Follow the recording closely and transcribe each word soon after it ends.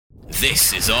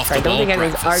This is Off the I don't Ball think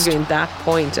anyone's Breakfast. arguing that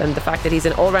point, and the fact that he's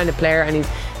an all-rounded player and he's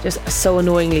just so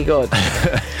annoyingly good.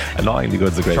 Annoyingly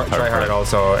good is a great part. Try hard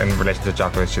also in relation to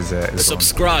Djokovic is a good one.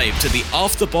 Subscribe to the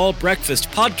Off the Ball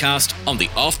Breakfast podcast on the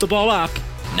Off the Ball app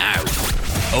now.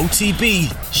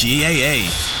 OTB GAA.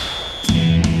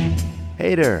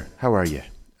 Hey there, how are you?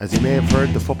 As you may have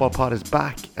heard, the Football Pod is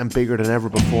back and bigger than ever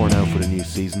before now for the new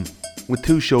season, with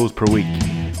 2 shows per week.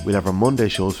 We'll have our Monday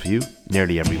shows for you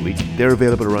nearly every week. They're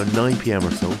available around 9pm or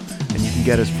so, and you can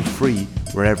get us for free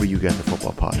wherever you get the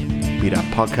Football Pod, be that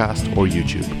podcast or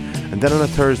YouTube. And then on a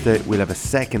Thursday, we'll have a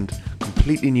second,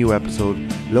 completely new episode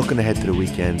looking ahead to the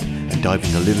weekend and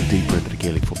diving a little deeper into the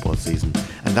Gaelic football season.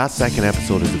 And that second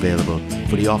episode is available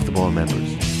for the Off the Ball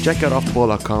members. Check out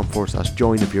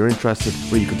offtheball.com/join if you're interested,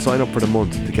 where you can sign up for the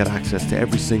month to get access to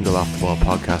every single Off the Ball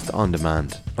podcast on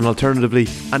demand. And alternatively,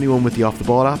 anyone with the Off the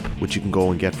Ball app, which you can go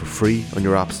and get for free on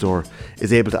your app store,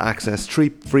 is able to access 3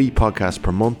 free podcasts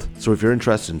per month. So if you're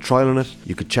interested in trialing it,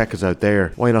 you could check us out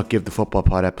there. Why not give the Football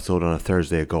Pod episode on a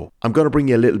Thursday a go? I'm going to bring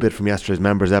you a little bit from yesterday's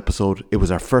members episode. It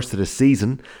was our first of the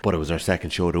season, but it was our second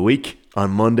show of the week. On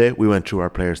Monday, we went through our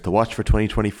players to watch for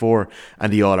 2024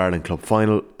 and the All-Ireland Club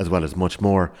Final, as well as much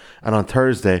more. And on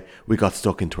Thursday, we got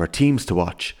stuck into our teams to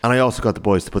watch. And I also got the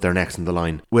boys to put their necks on the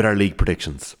line with our league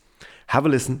predictions. Have a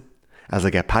listen as I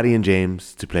get Paddy and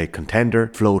James to play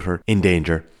Contender, Floater, In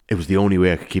Danger. It was the only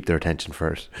way I could keep their attention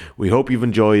for it. We hope you've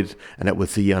enjoyed, and that we'll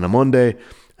see you on a Monday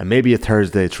and maybe a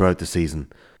Thursday throughout the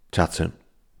season. Chat soon.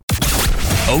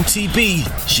 OTB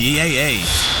GAA.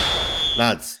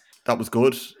 Lads, that was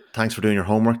good. Thanks for doing your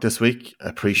homework this week. I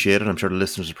appreciate it. I'm sure the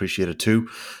listeners appreciate it too.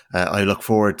 I look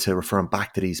forward to referring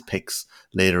back to these picks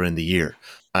later in the year.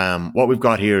 What we've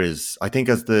got here is, I think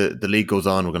as the league goes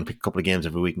on, we're going to pick a couple of games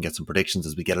every week and get some predictions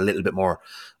as we get a little bit more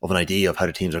of an idea of how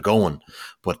the teams are going.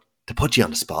 But to put you on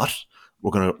the spot,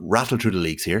 we're going to rattle through the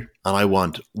leagues here, and I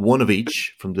want one of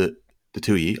each from the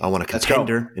two of you. I want a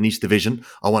contender in each division.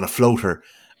 I want a floater,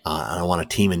 and I want a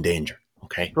team in danger.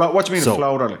 Okay. What do you mean a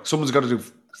floater? Like, someone's got to do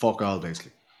fuck all,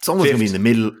 basically. Someone's going to be in the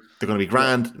middle. They're going to be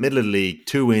grand, middle of the league,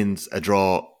 2 wins, a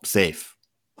draw, safe.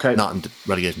 Okay. Not in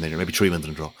relegation danger, maybe 3 wins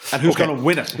and a draw. And who's going to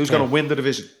win it? Who's going to win the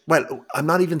division? Well, I'm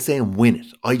not even saying win it.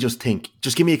 I just think,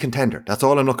 just give me a contender. That's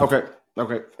all I'm looking for.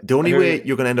 Okay. The only way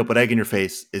you're going to end up with egg in your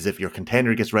face is if your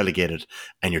contender gets relegated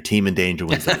and your team in danger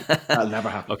wins the league. That'll never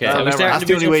happen. Okay, That's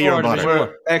the only way you're involved.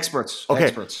 We're experts. Okay,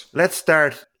 Experts. let's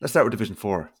start with Division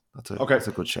 4. That's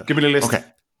a good show. Give me the list. Okay,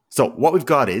 so what we've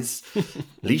got is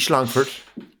Laois Longford,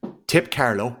 Tip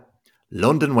Carlow,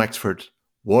 London Wexford,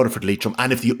 Waterford Leitrim,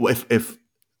 and if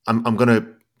I'm going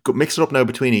to mix it up now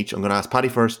between each. I'm going to ask Paddy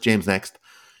first, James next.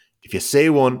 If you say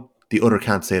one, the other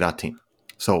can't say that team.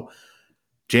 So,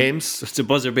 James, It's a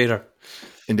buzzer beater.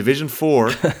 in Division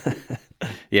 4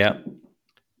 Yeah.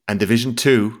 and Division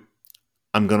 2,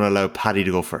 I'm going to allow Paddy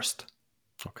to go first.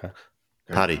 Okay.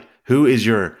 Paddy, who is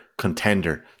your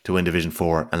contender to win Division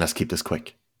 4? And let's keep this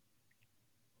quick.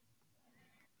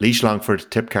 Laois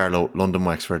Longford, Tip Carlow, London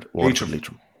Wexford, Waterford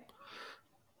Leitrim.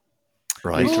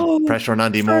 Right. Pressure on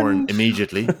Andy Moore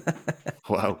immediately.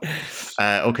 Wow.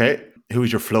 Okay. Who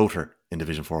is your floater in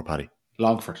Division 4, Paddy?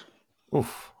 Longford.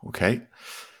 Oof. Okay.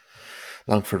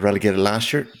 Longford relegated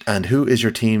last year. And who is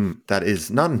your team that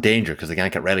is not in danger because they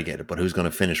can't get relegated, but who's going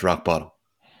to finish rock bottom?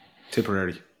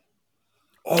 Tipperary.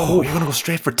 Oh, you're going to go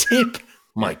straight for Tip.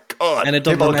 My God. And a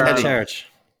double man in charge.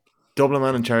 Double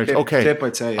man in charge. Okay. Tip,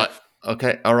 I'd say.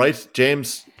 Okay. All right.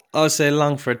 James. I'll say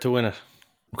Longford to win it.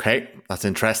 Okay. That's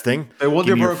interesting. They won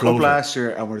the Give me your World Cup floater. last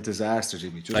year and were a disaster,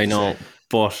 Jimmy. I know,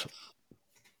 but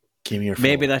Give me your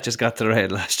maybe floater. that just got to their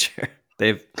head last year.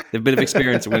 They've a bit of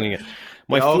experience in winning it.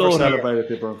 They over-celebrated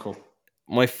the World Cup.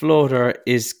 My floater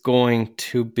is going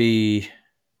to be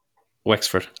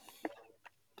Wexford.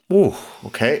 Oh,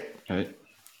 okay. Right.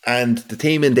 And the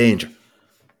team in danger.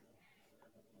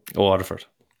 Waterford.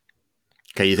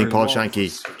 Okay, you think Paul Shanky,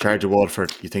 charge of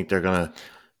Waterford, you think they're going to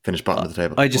finish bottom of the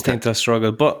table? I just think they'll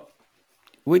struggle, but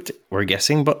we're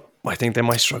guessing, but I think they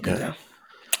might struggle. Yeah.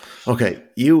 Okay,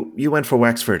 you went for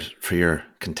Wexford for your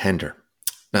contender.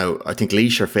 Now, I think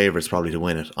Laois, your favourite, is probably to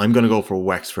win it. I'm going to go for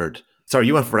Wexford. Sorry,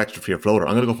 you went for Wexford for your floater.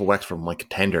 I'm going to go for Wexford, my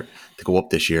contender, to go up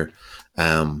this year.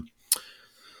 I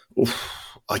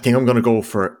think I'm going to go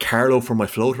for Carlow for my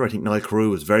floater. I think Niall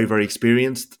Carew is very, very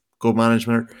experienced. Good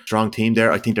management, strong team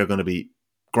there. I think they're going to be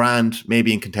grand,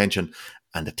 maybe in contention.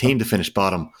 And the team to finish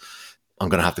bottom, I'm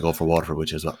going to have to go for Waterford,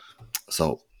 which is well.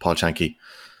 So, Paul Shanky.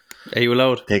 Are you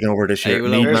allowed? Taking over this year. Are you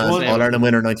allowed? Lead man, All-Ireland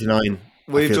winner, 99.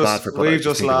 We've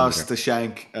just lost the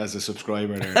Shank as a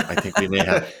subscriber there. I think we may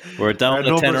have. We're down Our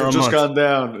to 10 numbers or have a just month. gone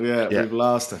down. Yeah, we've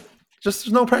lost it. Just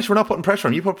there's no pressure. We're not putting pressure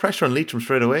on. You put pressure on Leitrim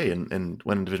straight away and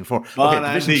went in Division 4.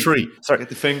 Okay, Division 3. Sorry, get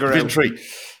the finger Division out. 3.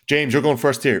 James, you're going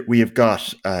first here. We have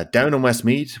got Down in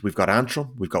Westmeath. We've got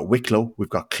Antrim. We've got Wicklow. We've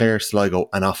got Clare, Sligo,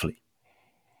 and Offaly.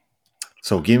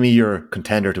 So give me your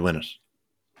contender to win it.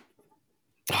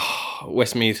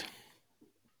 Westmeath.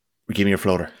 Give me your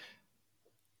floater.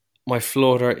 My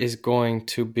floater is going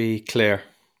to be Clare.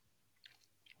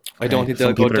 I don't think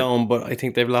they'll go down, but I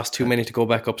think they've lost too many to go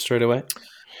back up straight away.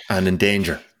 And in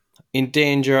danger? In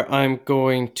danger, I'm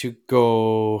going to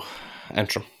go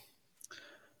Antrim.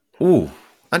 Ooh.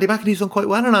 Andy McAtee's done quite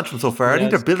well in Antrim so far. I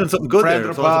think they're building something good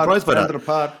there. So I'm surprised by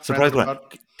that. Surprised by that.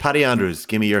 Paddy Andrews,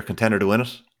 give me your contender to win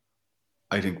it.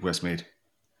 I think Westmeath.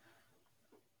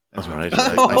 That's right.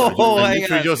 I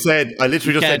literally just said you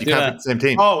can't pick the same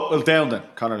team. Oh, well, down then.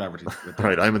 Conor Laverty.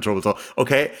 Right, I'm in trouble. So,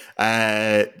 okay,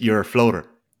 your floater.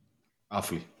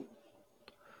 Offaly.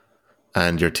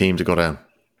 And your team to go down.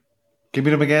 Give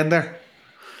me them again there.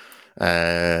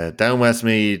 Down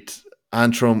Westmeath,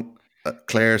 Antrim,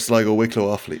 Clare, Sligo,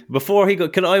 Wicklow, Offaly. Before he go,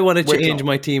 I want to change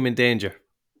my team in danger?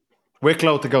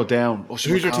 Wicklow to go down. Who's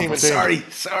your team in danger?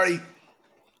 Sorry.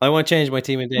 I want to change my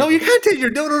team in danger. No, you can't take your...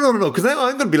 No, because I'm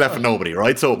going to be left with nobody,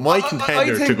 right? So my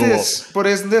contender to go up. But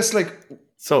isn't this like...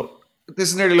 So... This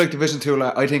is nearly like Division 2.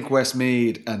 Like, I think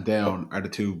Westmeath and Down are the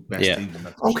two best teams.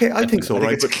 Okay, I think so,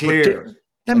 right? It's clear.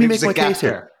 Let me make my case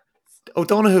here.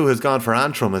 O'Donoghue has gone for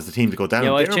Antrim as the team to go down.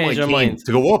 Yeah, I've changed my mind.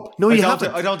 To go up. No, you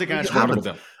haven't. I don't think Antrim will go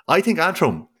down. I think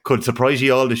Antrim could surprise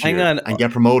you all this year and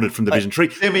get promoted from Division 3.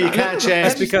 Jimmy, you can't change.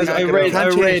 That's because I read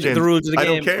the rules of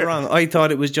the game wrong. I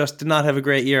thought it was just to not have a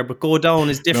great year, but go down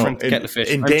is different to get the fish.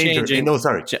 In danger. No,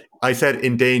 sorry. I said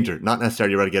in danger, not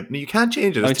necessarily ready to get... No, you can't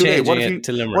change it. It's too late.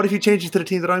 What if you change it to the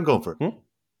team that I'm going for?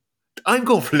 I'm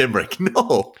going for Limerick.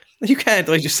 No. You can't.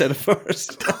 I just said it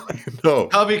first. No.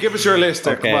 Tommy, give us your list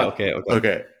there.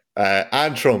 Okay.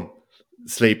 Antrim,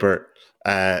 sleeper.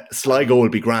 Sligo will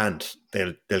be grand.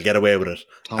 They'll get away with it.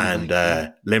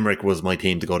 And Limerick was my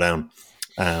team to go down.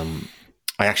 I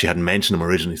actually hadn't mentioned them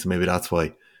originally, so maybe that's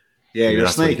why. Yeah, you're a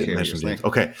snake.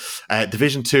 Okay.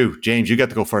 Division 2. James, you get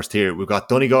to go first here. We've got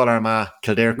Donegal, Armagh,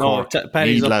 Kildare, Cork,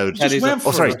 Meath, Louth.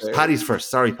 Paddy's first.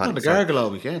 Sorry, Paddy. On the gargle all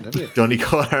weekend, haven't you?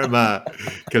 Donegal, Armagh,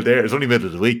 Kildare. It's only middle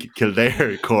of the week.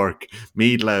 Kildare, Cork,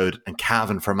 Meath, Louth, and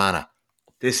Cavan for Mana.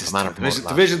 This is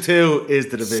Division 2 is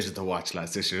the division to watch,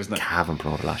 lads, this year, isn't it? Cavan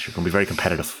promoted last year. Going to be very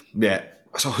competitive. Yeah.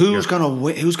 So who's going to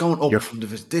win? Who's going up from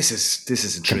division? This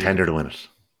is intriguing. Contender to win it.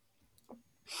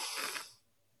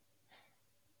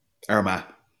 Armagh.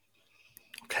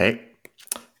 Okay.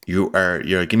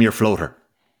 You're give me your floater.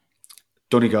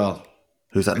 Donegal.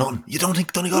 Who's that? None. You don't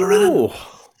think Donegal are in it?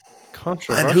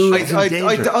 Controversial. And who is in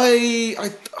danger?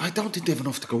 I don't think they have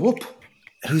enough to go up.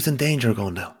 Who's in danger of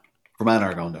going down? Fermanagh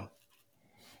are going down.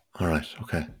 All right,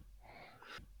 okay.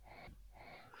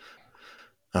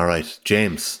 All right,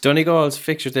 James. Donegal's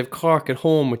fixtures, they've Cork at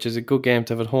home, which is a good game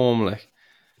to have at home, like.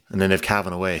 And then they've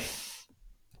Cavan away.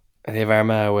 And they have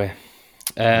Armagh away.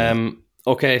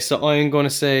 Okay, so I'm going to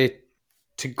say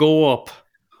to go up,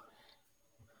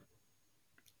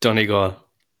 Donegal.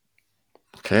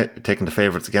 Okay, you're taking the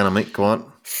favourites again on me. Go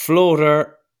on.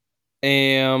 Floater,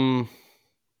 Meath.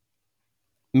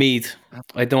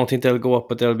 I don't think they'll go up,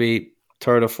 but they'll be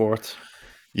third or fourth.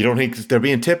 You don't think they're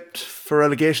being tipped for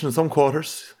relegation in some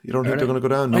quarters? You don't think they're going to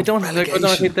go down? No? I don't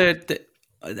think they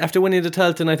after winning the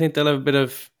Telton, I think they'll have a bit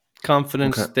of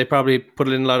confidence. Okay. They probably put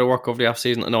in a lot of work over the off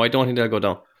season. No, I don't think they'll go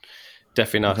down.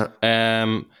 Definitely not.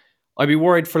 Okay. I'd be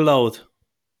worried for Louth.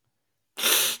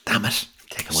 Damn it.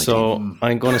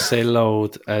 I'm going to say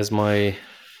Louth as my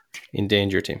in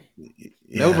danger team.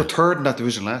 Yeah. Louth were third in that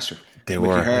division last year. They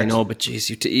were. I know, but geez,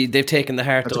 they've taken the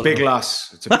heart. That's a big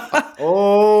loss. It's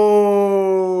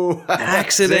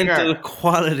accidental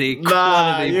quality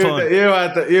pun.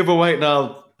 You've been waiting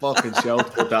all fucking show to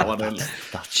put that one in.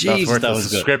 Jeez, that was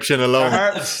the description alone.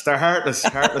 They're heartless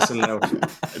and loud.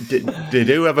 They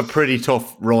do have a pretty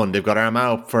tough run. They've got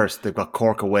Armagh up first. They've got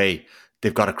Cork away.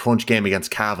 They've got a crunch game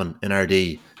against Cavan in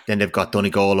RD. Then they've got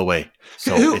Donegal away.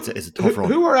 So it's a tough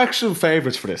run. Who are actual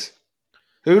favourites for this?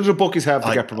 Who do the bookies have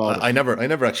to get promoted? I never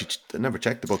checked the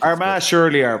bookies. Armagh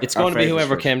surely are. It's going to be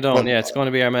whoever came down. Yeah, it's going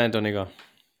to be Armagh and Donegal.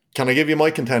 Can I give you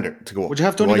my contender to go up? Would you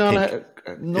have Donegal?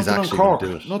 Nothing on Cork.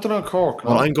 Nothing on Cork.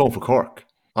 Well, I'm going for Cork.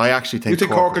 I actually think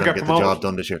Cork will get the job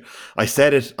done this year. I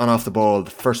said it on Off the Ball the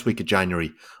first week of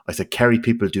January. I said Kerry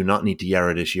people do not need to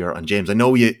Yarra this year. And James, I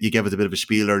know you gave us a bit of a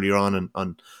spiel earlier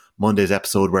on Monday's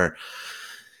episode where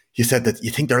You said that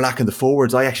you think they're lacking the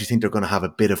forwards. I actually think they're going to have a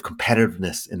bit of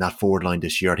competitiveness in that forward line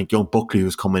this year. I think young Buckley,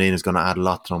 who's coming in, is going to add a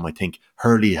lot to them. I think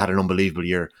Hurley had an unbelievable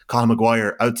year. Colin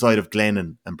Maguire, outside of Glenn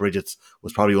and Bridget's,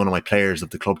 was probably one of my players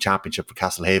of the club championship for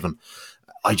Castlehaven.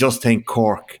 I just think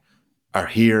Cork are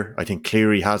here. I think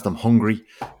Cleary has them hungry.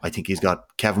 I think he's got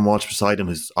Kevin Walsh beside him,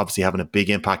 who's obviously having a big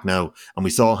impact now. And we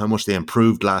saw how much they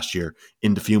improved last year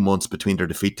in the few months between their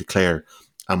defeat to Clare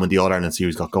and when the All-Ireland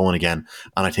series got going again.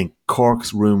 And I think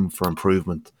Cork's room for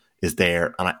improvement is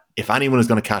there. And if anyone is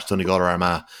going to catch Donegal or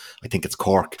Armagh, I think it's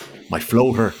Cork. My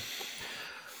floater,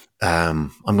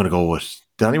 I'm going to go with...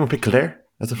 Did anyone pick Kildare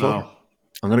as a floater? No.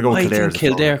 I'm going to go with Kildare. I think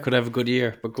Kildare could have a good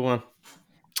year, but go on.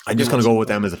 I'm just going to go with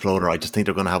them as a floater. I just think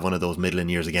they're going to have one of those middling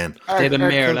years again. They had a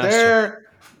mare last year.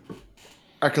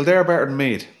 Are Kildare better than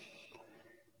Meath?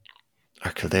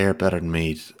 Are Kildare better than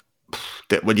Meath?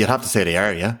 Well, you'd have to say they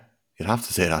are, yeah? You'd have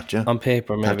to say that, yeah. On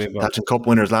paper, maybe. Thatching Cup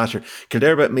winners last year.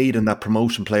 Kildare beat Meath in that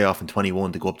promotion playoff in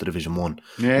 21 to go up to Division 1.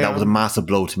 Yeah. And that was a massive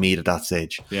blow to Meath at that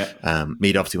stage. Yeah.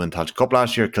 Meath obviously won the Thatching Cup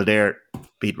last year. Kildare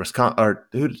beat Roscommon, or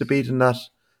who did they beat in that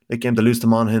game? They lose to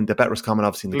Monaghan. They bet Roscommon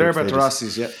obviously in the Kildare bet the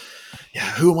Rossies, yeah.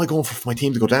 Yeah, who am I going for my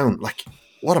team to go down? Like,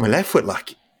 what am I left with?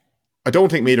 Like, I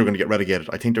don't think Meath are going to get relegated.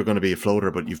 I think they're going to be a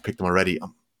floater, but you've picked them already.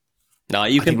 No,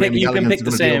 you can pick. You can pick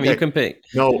the same. Okay. You can pick.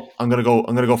 No, I'm going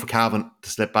to go for Cavan to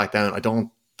slip back down.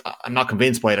 I'm not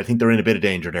convinced by it. I think they're in a bit of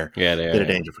danger there. Yeah, they are. A bit of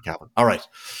danger for Cavan. All right,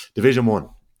 Division 1.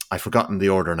 I've forgotten the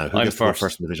order now. Who gets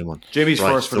first in Division 1? Jimmy's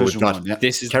first for Division 1. Yeah.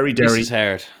 This is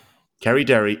hard. Kerry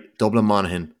Derry, Dublin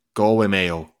Monaghan, Galway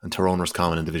Mayo, and Tyrone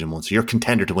Roscommon in Division 1. So you're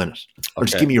contender to win it. Or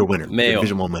just give me your winner. Mayo.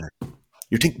 Division 1 winner.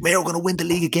 You think Mayo are going to win the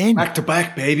league again? Back to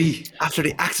back, baby. After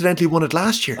they accidentally won it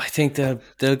last year. I think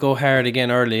they'll go hard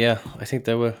again early, yeah. I think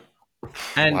they will.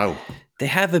 And they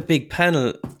have a big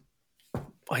panel.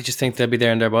 I just think they'll be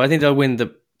there and there, but I think they'll win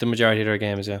the majority of their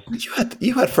games, yeah.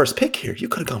 You had first pick here. You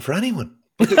could have gone for anyone.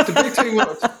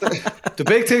 The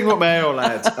big thing with Mayo,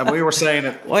 lads, and we were saying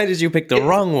it. Why did you pick the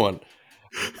wrong one?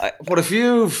 But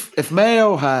if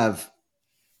Mayo have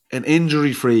an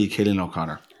injury-free Cillian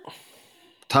O'Connor,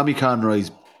 Tommy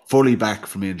Conroy's fully back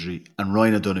from injury, and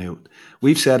Ryan O'Donoghue,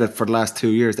 we've said it for the last 2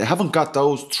 years, they haven't got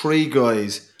those three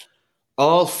guys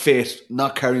all fit,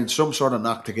 not carrying some sort of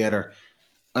knock together.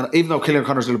 And even though Cillian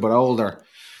O'Connor's a little bit older,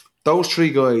 those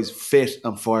three guys fit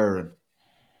and firing.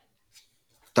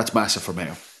 That's massive for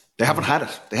Mayo. They haven't had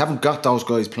it. They haven't got those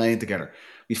guys playing together.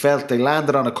 We felt they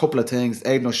landed on a couple of things.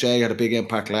 Aidan O'Shea had a big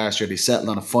impact last year. They settled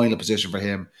on a final position for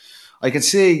him. I can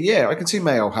see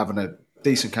Mayo having a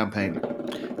decent campaign.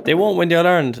 They won't win the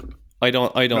All-Ireland, I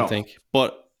don't think.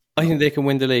 But I think they can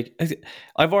win the league.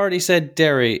 I've already said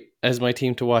Derry as my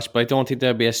team to watch, but I don't think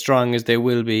they'll be as strong as they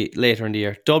will be later in the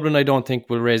year. Dublin, I don't think,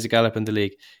 will raise a gallop in the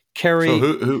league. Kerry,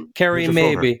 so Kerry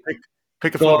maybe.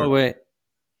 Pick a floater. Away.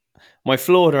 My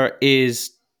floater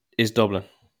is Dublin.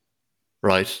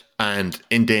 Right. And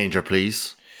in danger,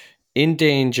 please. In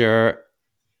danger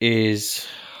is...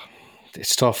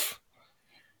 It's tough.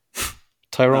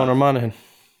 Tyrone or Monaghan.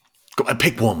 Go and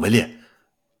pick one, will you?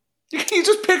 You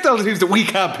just picked all the teams that we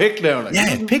can't pick now. Like.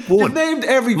 Yeah, pick one. You've named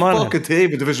every fucking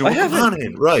team in Division 1.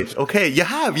 Monaghan, right. Okay, you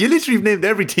have. You literally have named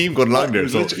every team going along there.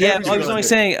 So. Yeah, I was only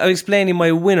saying, I was explaining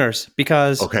my winners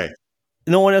because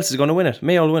no one else is going to win it.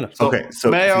 Mayo will win it. So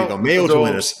Mayo, you got Mayo to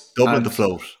win it, Dublin to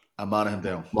float. And Monaghan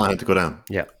down. Monaghan to go down.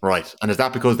 Yeah. Right. And is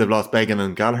that because they've lost Began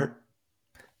and Gallagher?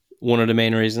 One of the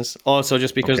main reasons. Also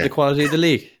just because of the quality of the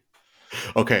league.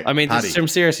 Okay. I mean, there's some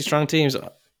seriously strong teams.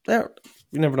 You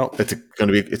never know. It's going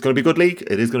to be a good league.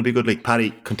 It is going to be a good league.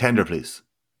 Paddy, contender, please.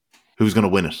 Who's going to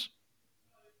win it?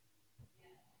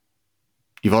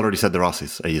 You've already said the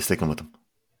Rossies. Are you sticking with them?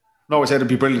 No, I said it'd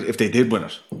be brilliant if they did win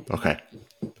it. Okay.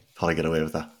 Thought I'd get away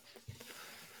with that.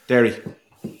 Derry.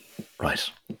 Right.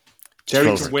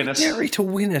 Derry to win it. Derry to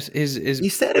win it is he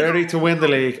said Derry to win the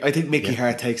league. I think Mickey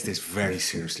Hart takes this very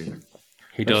seriously.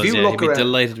 He does, yeah. He'd be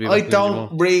delighted to be back. I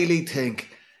don't really think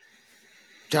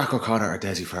Jack O'Connor or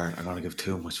Desi Farron are going to give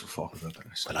too much of a fuck about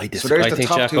this. Well, I disagree. So I think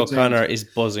Jack O'Connor is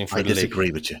buzzing for the league. I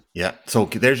disagree with you. Yeah. So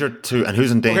there's your two. And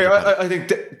who's in danger? Okay, I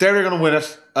think Derry are going to win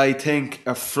it. I think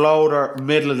a floater,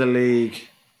 middle of the league.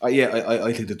 I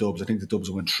think the Dubs. I think the Dubs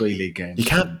will win 3 league games. You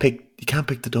can't pick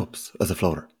the Dubs as a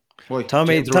floater. Why?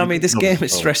 Tommy, this game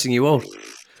is stressing you out.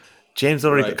 James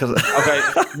already because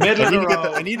middle of the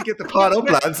road. I need to get the pod up,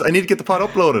 lads. I need to get the pod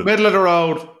uploaded. Middle of the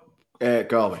road,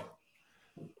 Galway.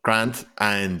 Grant,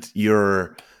 and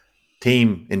your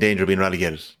team in danger of being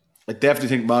relegated. I definitely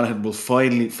think Monaghan will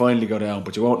finally go down,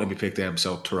 but you won't let me pick them.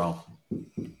 So Tyrone.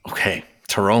 Okay,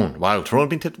 Tyrone. Wow, Tyrone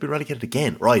being tipped to be relegated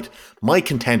again. Right, my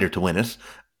contender to win it,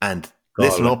 and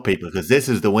listen up, people, because this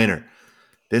is the winner.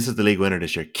 This is the league winner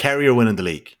this year. Kerry are winning the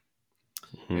league.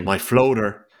 My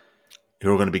floater,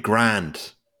 who are going to be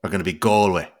grand, are going to be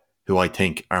Galway, who I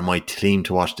think are my team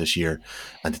to watch this year.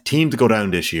 And the team to go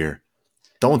down this year,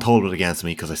 don't hold it against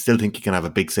me because I still think you can have a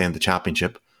big say in the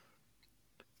championship,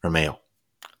 or Mayo.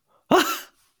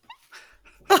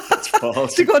 That's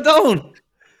false. To go down.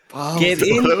 Get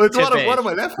in. What am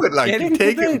I left with? What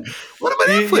am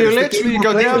I left with? You literally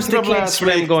go down Was to the them kids last for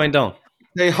them week. going down?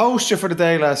 They host you for the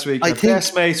day last week. I Your think-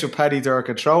 best mates with Paddy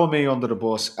Durkin, throwing me under the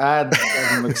bus, and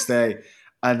Evan McStay,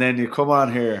 and then you come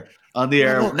on here on the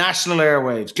air, national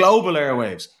airwaves, global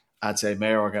airwaves, and say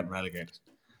Mayo are getting relegated.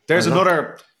 There's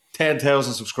another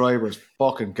 10,000 subscribers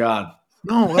fucking gone.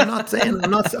 No, I'm not saying.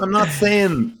 I'm not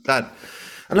saying that.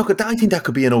 And look, I think that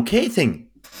could be an okay thing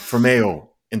for Mayo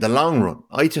in the long run.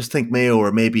 I just think Mayo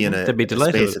are maybe in a They'd be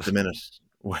delighted. space at the minute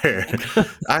where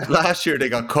last year they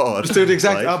got caught. Just do the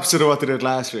exact right? opposite of what they did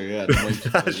last year. Yeah,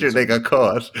 Last year they got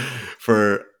caught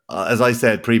for, as I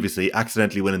said previously,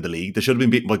 accidentally winning the league. They should have been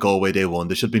beaten by Galway day one.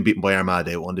 They should have been beaten by Armagh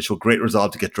day one. They showed great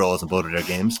resolve to get draws in both of their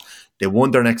games. They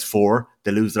won their next 4.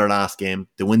 They lose their last game.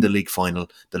 They win the league final.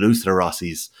 They lose to the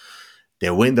Rossies. They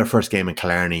win their first game in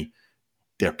Killarney.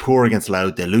 They're poor against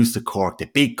Louth. They lose to Cork. They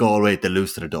beat Galway. They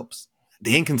lose to the Dubs.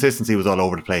 The inconsistency was all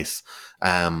over the place.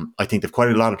 I think they've quite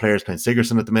a lot of players playing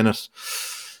Sigerson at the minute.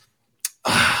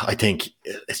 I think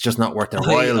it's just not worth their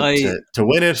while to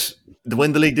win it, to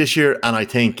win the league this year. And I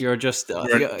think You're just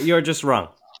wrong.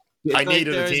 I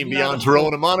needed a team beyond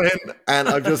Tyrone and Monaghan, and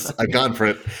I've gone for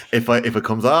it. If it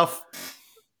comes off,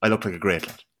 I look like a great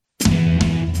lad.